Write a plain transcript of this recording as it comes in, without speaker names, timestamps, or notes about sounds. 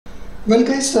Well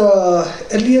guys,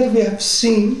 earlier we have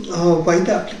seen why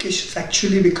the applications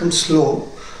actually become slow.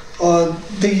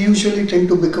 They usually tend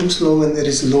to become slow when there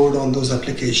is load on those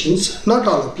applications. Not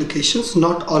all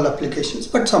applications,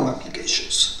 but some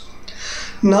applications.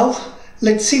 Now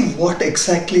let's see what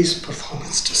exactly is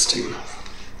performance testing.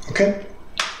 Okay,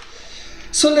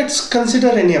 so let's consider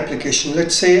any application.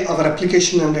 Let's say our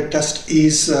application under test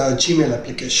is Gmail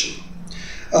application.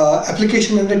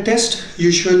 Application under test,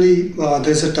 usually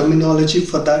there's a terminology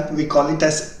for that. We call it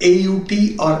as AUT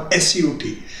or SUT.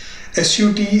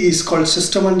 SUT is called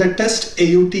system under test,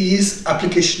 AUT is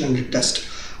application under test.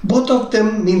 Both of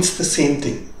them means the same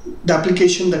thing. The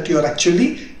application that you are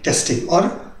actually testing,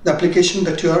 or the application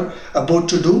that you are about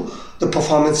to do the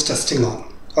performance testing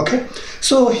on. Okay,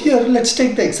 so here let's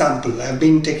take the example. I've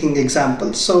been taking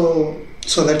examples so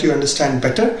that you understand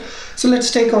better. So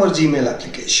let's take our Gmail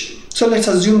application. So let's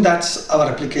assume that's our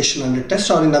application under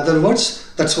test, or in other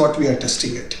words, that's what we are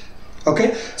testing it.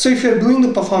 Okay, so if you're doing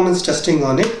the performance testing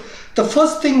on it, the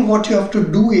first thing what you have to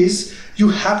do is you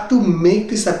have to make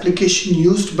this application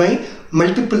used by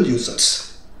multiple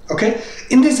users. Okay,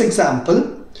 in this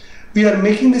example, we are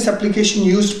making this application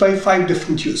used by 5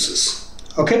 different users.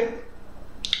 Okay,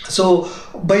 so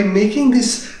by making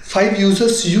these 5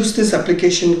 users use this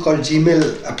application called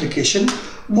Gmail application,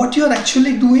 what you are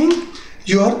actually doing,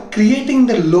 you are creating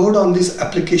the load on this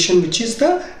application, which is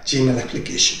the Gmail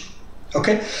application.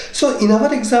 Okay, so in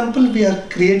our example we are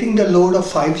creating the load of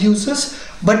 5 users,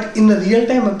 but in the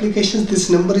real-time applications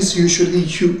this number is usually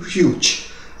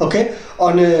huge. Okay,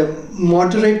 on a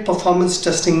moderate performance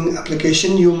testing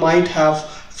application you might have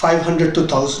 500 to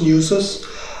 1000 users,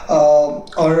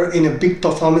 or in a big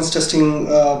performance testing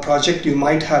project you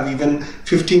might have even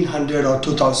 1500 or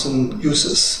 2000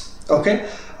 users. Okay,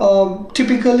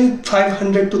 typically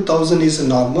 500 to 1000 is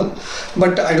normal,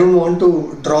 but I don't want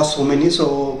to draw so many,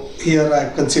 so here I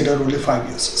consider only 5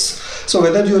 users. So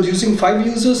whether you're using 5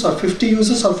 users or 50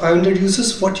 users or 500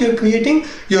 users, what you're creating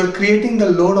the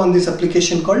load on this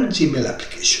application called Gmail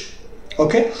application.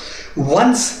 Okay,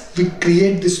 once we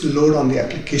create this load on the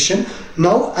application,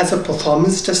 now as a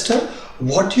performance tester,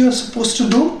 what you are supposed to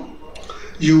do,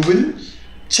 you will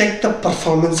check the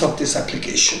performance of this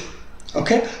application.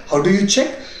 Okay, how do you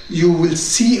check? You will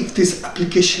see if this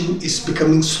application is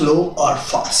becoming slow or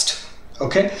fast.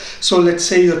 Okay, so let's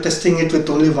say you're testing it with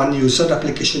only 1 user,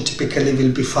 application typically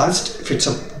will be fast if it's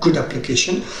a good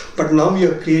application. But now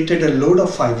you have created a load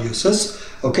of 5 users.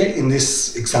 Okay, in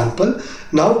this example,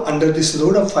 now under this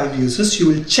load of 5 users, you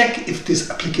will check if this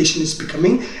application is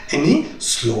becoming any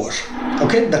slower.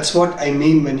 Okay, that's what I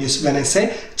mean when I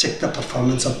say check the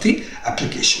performance of the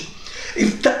application.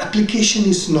 If the application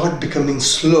is not becoming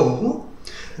slow,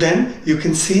 then you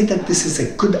can say that this is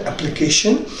a good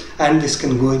application and this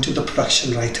can go into the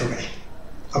production right away.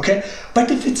 Okay, but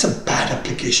if it's a bad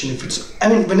application,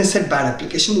 when I said bad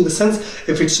application, in the sense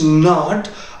if it's not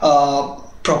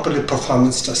properly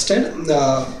performance tested,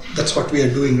 that's what we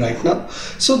are doing right now,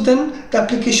 so then the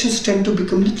applications tend to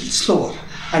become a little slower.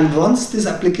 And once this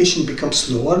application becomes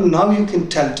slower, now you can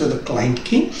tell to the client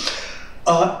key,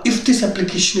 if this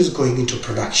application is going into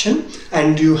production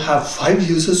and you have 5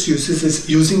 users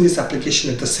using this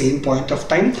application at the same point of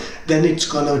time, then it's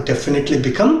gonna definitely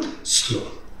become slow.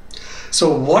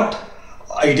 So what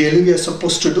ideally we are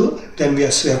supposed to do, then we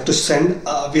have to send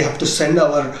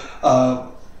our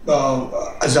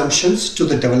assumptions to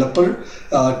the developer,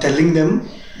 telling them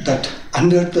that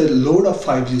under the load of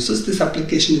 5 users this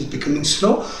application is becoming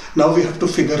slow. Now we have to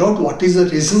figure out what is the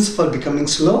reasons for becoming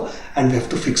slow and we have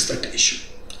to fix that issue.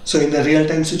 So in the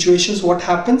real-time situations, what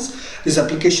happens, this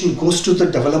application goes to the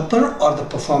developer or the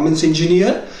performance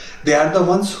engineer. They are the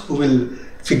ones who will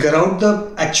figure out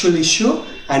the actual issue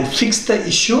and fix the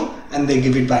issue, and they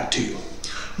give it back to you.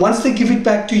 Once they give it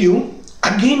back to you,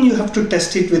 again you have to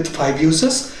test it with 5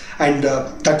 users, and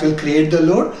that will create the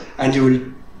load, and you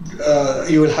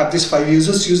will have these 5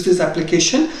 users use this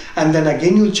application, and then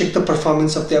again you will check the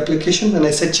performance of the application. When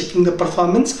I said checking the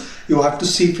performance, you have to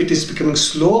see if it is becoming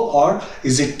slow or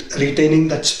is it retaining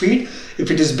that speed. If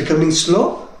it is becoming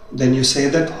slow, then you say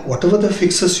that whatever the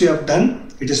fixes you have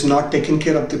done, it is not taking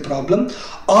care of the problem.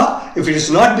 Or if it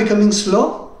is not becoming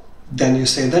slow, then you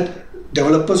say that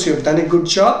developers, you have done a good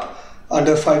job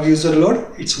under 5 user load,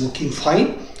 it's working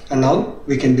fine, and now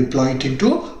we can deploy it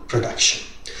into production.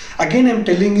 Again, I'm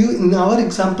telling you, in our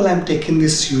example, I'm taking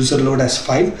this user load as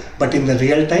 5, but in the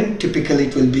real time, typically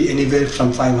it will be anywhere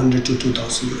from 500 to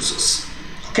 2000 users.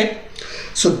 Okay,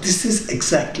 so this is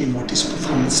exactly what is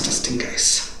performance testing,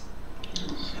 guys.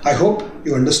 I hope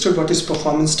you understood what is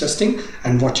performance testing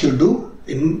and what you do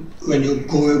when you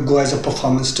go as a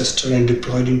performance tester and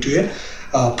deploy it into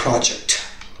project.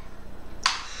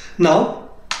 Now,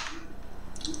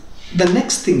 the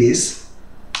next thing is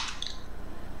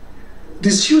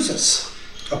these users.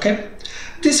 Okay,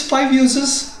 these 5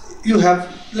 users you have.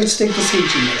 Let's take the same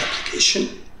Gmail application,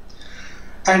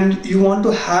 and you want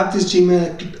to have this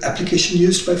Gmail application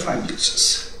used by 5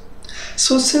 users.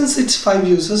 So since it's 5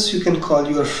 users, you can call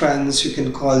your friends, you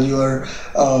can call your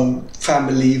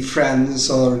family, friends,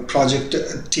 or project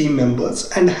team members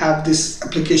and have this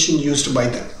application used by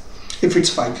them if it's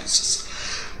 5 users.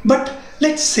 But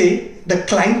let's say the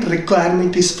client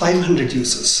requirement is 500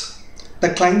 users. The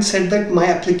client said that my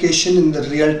application in the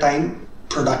real-time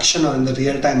production or in the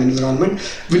real-time environment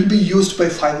will be used by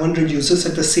 500 users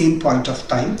at the same point of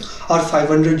time, or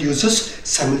 500 users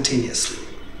simultaneously.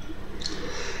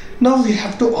 Now we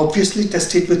have to obviously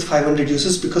test it with 500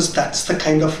 users because that's the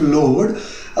kind of load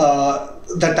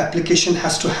that application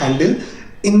has to handle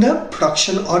in the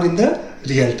production or in the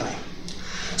real time.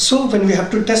 So when we have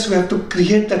to test, we have to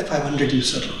create that 500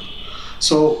 user role.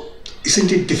 So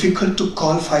isn't it difficult to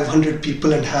call 500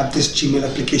 people and have this Gmail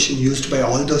application used by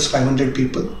all those 500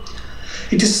 people?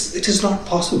 It is not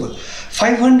possible.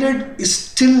 500 is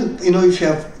still,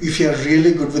 if you are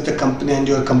really good with the company and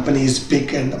your company is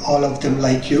big and all of them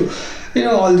like you,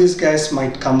 all these guys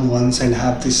might come once and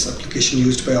have this application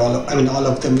used by all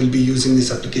of them will be using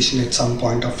this application at some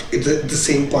point of the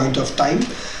same point of time,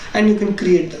 and you can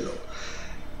create the load.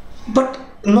 But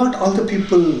not all the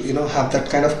people have that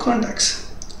kind of contacts.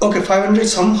 Okay, 500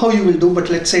 somehow you will do, but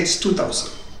let's say it's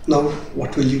 2000. Now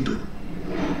what will you do?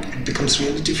 It becomes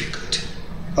really difficult.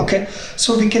 Okay,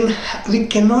 so we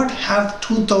cannot have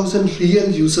 2000 real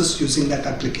users using that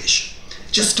application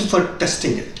just for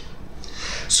testing it.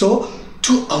 So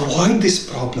to avoid this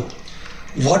problem,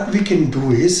 what we can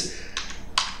do is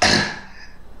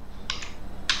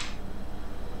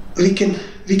we can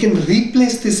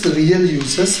replace these real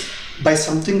users by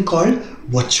something called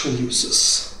virtual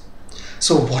users.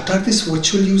 So what are these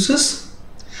virtual users?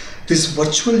 These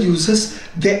virtual users,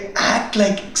 they act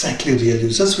like exactly real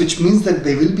users, which means that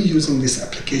they will be using this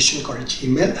application called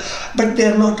Gmail, but they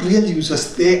are not real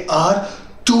users. They are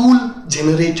tool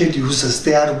generated users.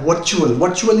 They are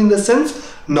virtual in the sense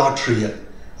not real.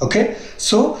 Okay,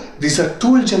 so these are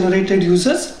tool generated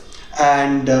users,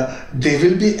 and they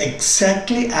will be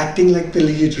exactly acting like the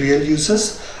real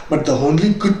users. But the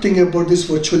only good thing about these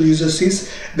virtual users is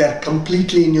they are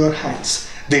completely in your hands.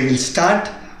 They will start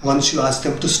once you ask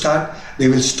them to start. They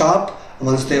will stop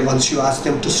once you ask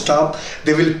them to stop.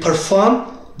 They will perform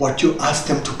what you ask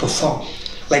them to perform.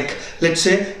 Like, let's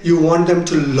say you want them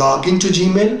to log into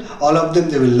Gmail, all of them,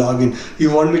 they will log in.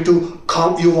 You want them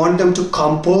to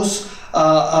compose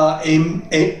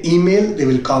email, they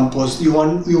will compose. You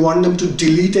want them to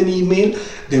delete an email,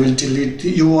 they will delete.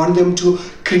 You want them to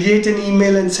create an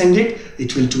email and send it,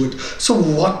 it will do it. So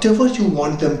whatever you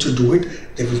want them to do it,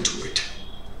 they will do it.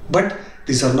 But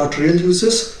these are not real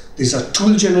users. These are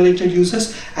tool generated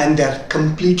users, and they are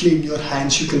completely in your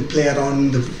hands. You can play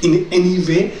around in any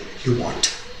way you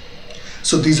want.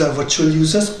 So these are virtual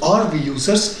users or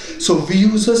V-users. So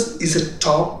V-users is a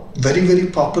top, very, very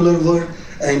popular word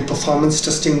in performance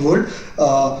testing world.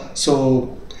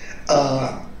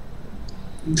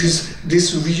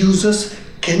 These V-users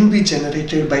can be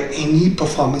generated by any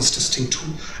performance testing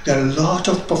tool. There are a lot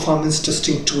of performance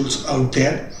testing tools out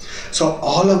there. So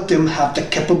all of them have the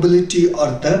capability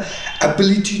or the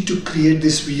ability to create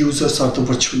these V-users or the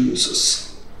virtual users.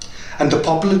 And the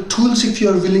popular tools, if you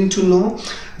are willing to know,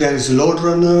 there is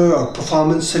LoadRunner or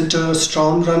Performance Center,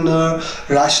 StormRunner,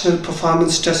 Rational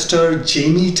Performance Tester,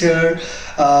 Jmeter.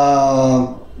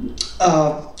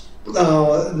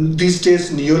 These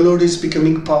days Neoload is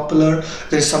becoming popular.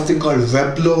 There is something called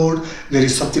WebLoad. There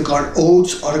is something called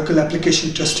OATS, Oracle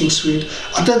Application Testing Suite.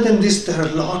 Other than this, there are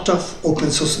a lot of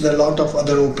open source. There are a lot of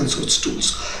other open source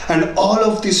tools, and all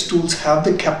of these tools have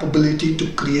the capability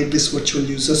to create these virtual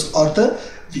users or the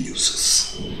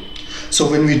V-users. So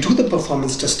when we do the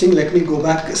performance testing, let me go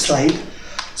back a slide.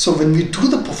 So when we do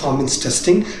the performance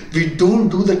testing, we don't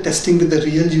do the testing with the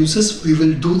real users. We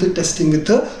will do the testing with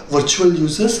the virtual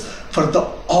users for the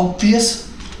obvious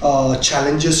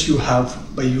challenges you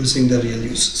have by using the real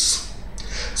users.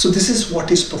 So this is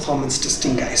what is performance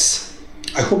testing, guys.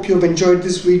 I hope you have enjoyed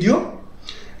this video.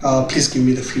 Please give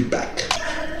me the feedback.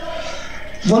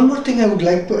 One more thing I would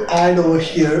like to add over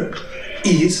here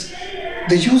is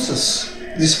the users.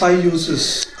 These 5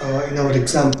 users in our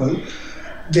example,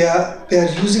 they are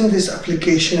using this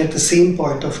application at the same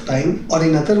point of time, or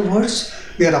in other words,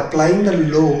 we are applying the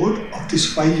load of these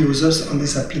 5 users on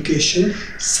this application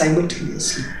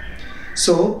simultaneously.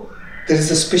 So there is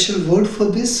a special word for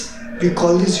this. We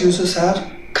call these users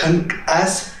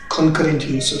as concurrent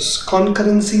users.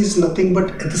 Concurrency is nothing but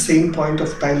at the same point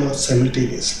of time or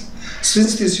simultaneously.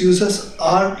 Since these users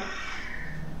are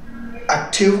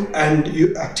active and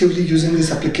actively using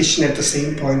this application at the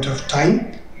same point of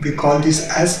time, we call this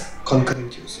as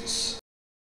concurrent users.